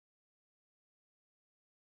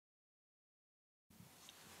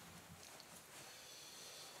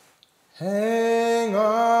Hang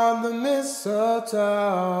on the mistletoe,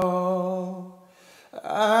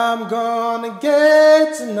 I'm gonna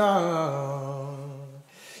get to know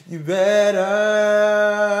you better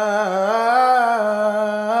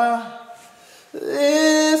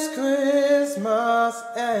this Christmas.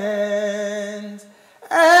 And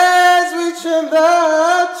as we trim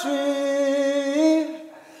the tree,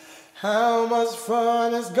 how much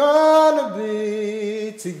fun it's gonna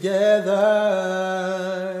be together.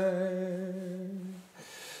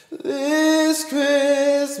 This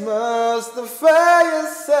Christmas, the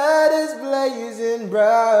fireside is blazing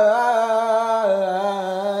bright.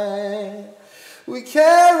 We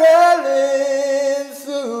caroling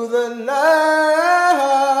through the night,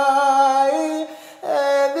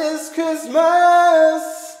 and this Christmas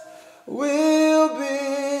will be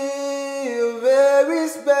a very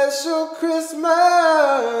special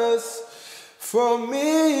Christmas for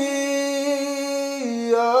me.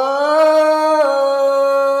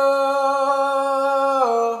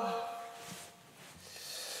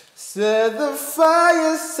 Said the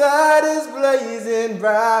fireside is blazing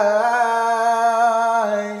bright.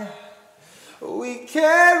 We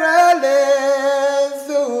caroling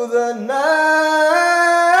through the night,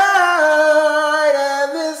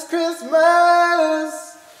 and this Christmas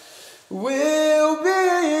will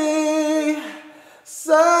be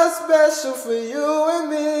so special for you and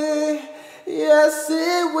me. Yes,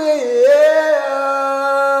 it will.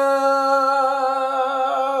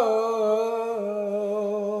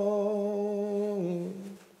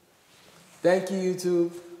 Thank you,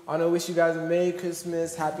 YouTube. I want to wish you guys a Merry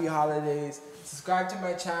Christmas, Happy Holidays. Subscribe to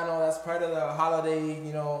my channel. That's part of the holiday,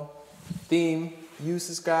 theme. You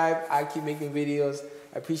subscribe. I keep making videos.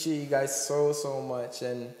 I appreciate you guys so much.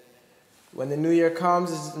 And when the new year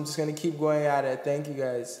comes, I'm just going to keep going at it. Thank you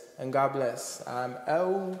guys. And God bless. I'm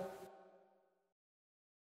out.